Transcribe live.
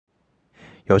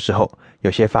有时候，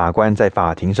有些法官在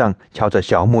法庭上敲着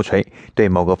小木锤，对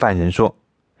某个犯人说：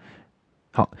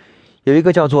好，有一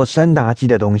个叫做山达基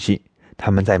的东西，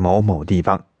他们在某某地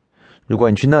方。如果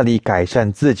你去那里改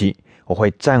善自己，我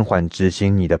会暂缓执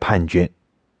行你的判决。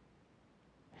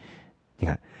你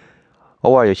看，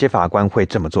偶尔有些法官会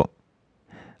这么做，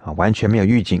完全没有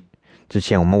预警，之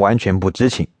前我们完全不知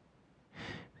情。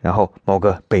然后某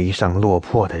个悲伤落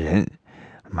魄的人，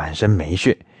满身没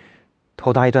血，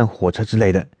头搭一段火车之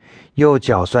类的，又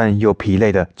脚酸又疲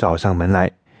累的找上门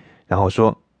来，然后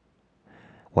说：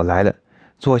我来了，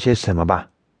做些什么吧。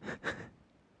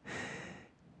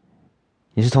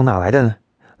你是从哪来的呢？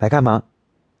来干嘛？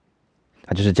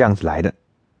他就是这样子来的。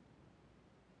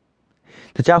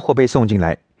这家伙被送进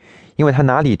来，因为他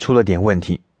哪里出了点问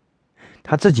题，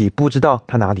他自己不知道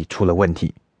他哪里出了问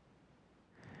题。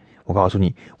我告诉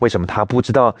你，为什么他不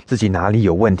知道自己哪里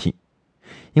有问题？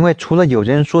因为除了有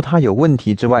人说他有问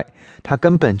题之外，他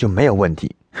根本就没有问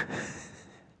题。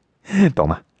懂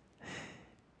吗？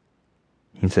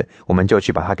因此，我们就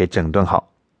去把他给整顿好。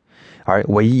而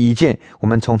唯一一件我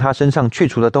们从他身上去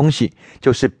除的东西，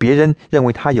就是别人认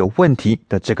为他有问题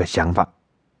的这个想法。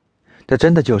这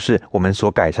真的就是我们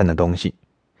所改善的东西。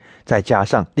再加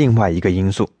上另外一个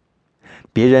因素，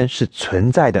别人是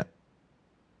存在的。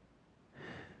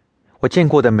我见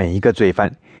过的每一个罪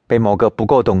犯，被某个不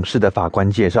够懂事的法官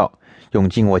介绍涌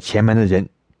进我前门的人，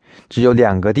只有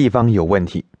2个地方有问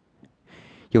题。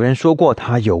有人说过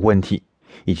他有问题，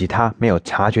以及他没有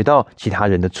察觉到其他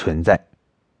人的存在。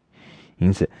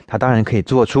因此，他当然可以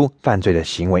做出犯罪的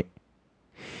行为，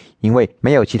因为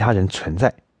没有其他人存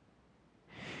在。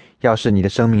要是你的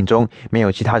生命中没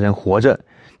有其他人活着，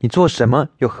你做什么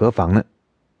又何妨呢？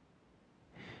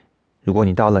如果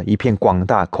你到了一片广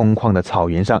大空旷的草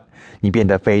原上，你变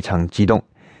得非常激动，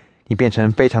你变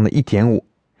成非常的1.5，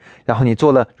然后你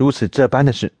做了如此这般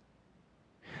的事，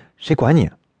谁管你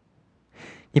啊？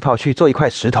你跑去做一块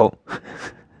石头，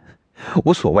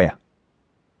无所谓啊。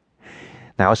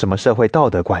哪有什么社会道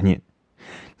德观念？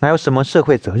哪有什么社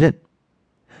会责任？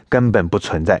根本不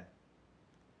存在。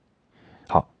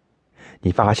好，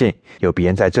你发现有别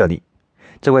人在这里，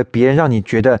这位别人让你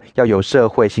觉得要有社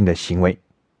会性的行为，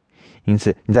因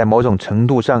此你在某种程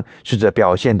度上试着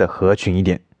表现得合群一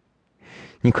点。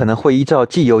你可能会依照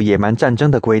既有野蛮战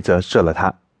争的规则射了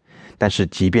他，但是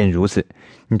即便如此，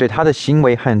你对他的行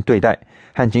为和对待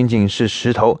和仅仅是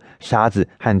石头、沙子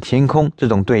和天空这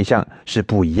种对象是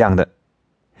不一样的。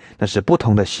那是不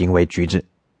同的行为举止，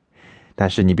但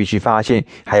是你必须发现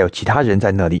还有其他人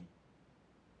在那里。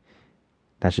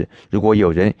但是如果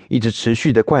有人一直持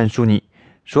续地灌输你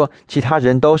说其他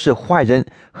人都是坏人，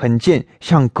很贱，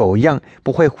像狗一样，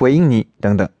不会回应你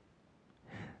等等，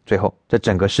最后这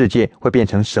整个世界会变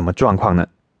成什么状况呢？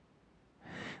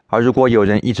而如果有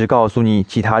人一直告诉你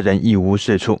其他人一无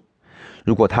是处，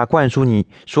如果他灌输你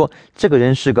说这个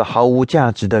人是个毫无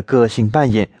价值的个性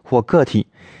扮演或个体，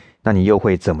那你又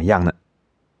会怎么样呢？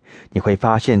你会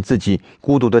发现自己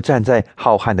孤独地站在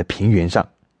浩瀚的平原上，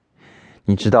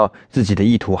你知道自己的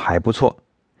意图还不错，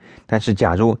但是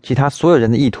假如其他所有人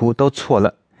的意图都错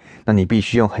了，那你必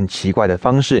须用很奇怪的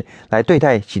方式来对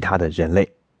待其他的人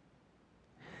类。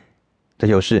这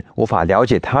就是无法了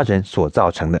解他人所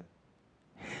造成的。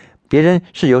别人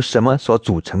是由什么所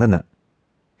组成的呢？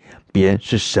别人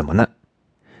是什么呢？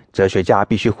哲学家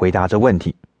必须回答这问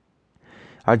题，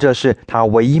而这是他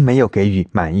唯一没有给予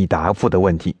满意答复的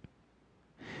问题。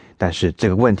但是这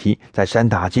个问题在山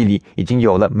达基里已经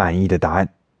有了满意的答案。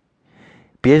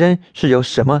别人是由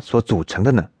什么所组成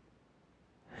的呢？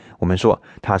我们说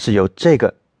它是由这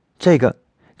个，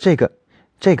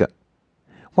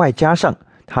外加上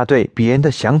他对别人的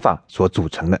想法所组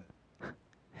成的。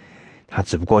它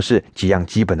只不过是几样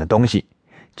基本的东西，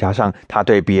加上他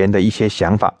对别人的一些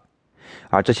想法，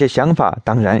而这些想法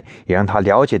当然也让他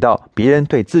了解到别人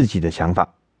对自己的想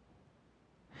法。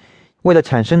为了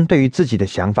产生对于自己的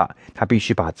想法，他必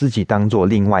须把自己当作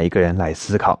另外一个人来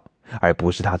思考，而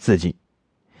不是他自己。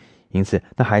因此，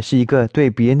那还是一个对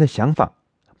别人的想法，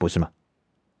不是吗？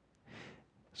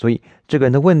所以，这个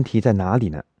人的问题在哪里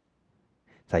呢？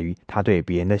在于他对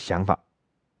别人的想法。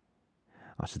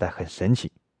实在很神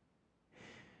奇。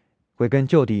归根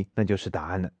究底，那就是答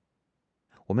案了。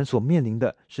我们所面临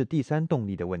的是第3动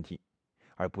力的问题，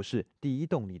而不是第1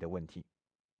动力的问题。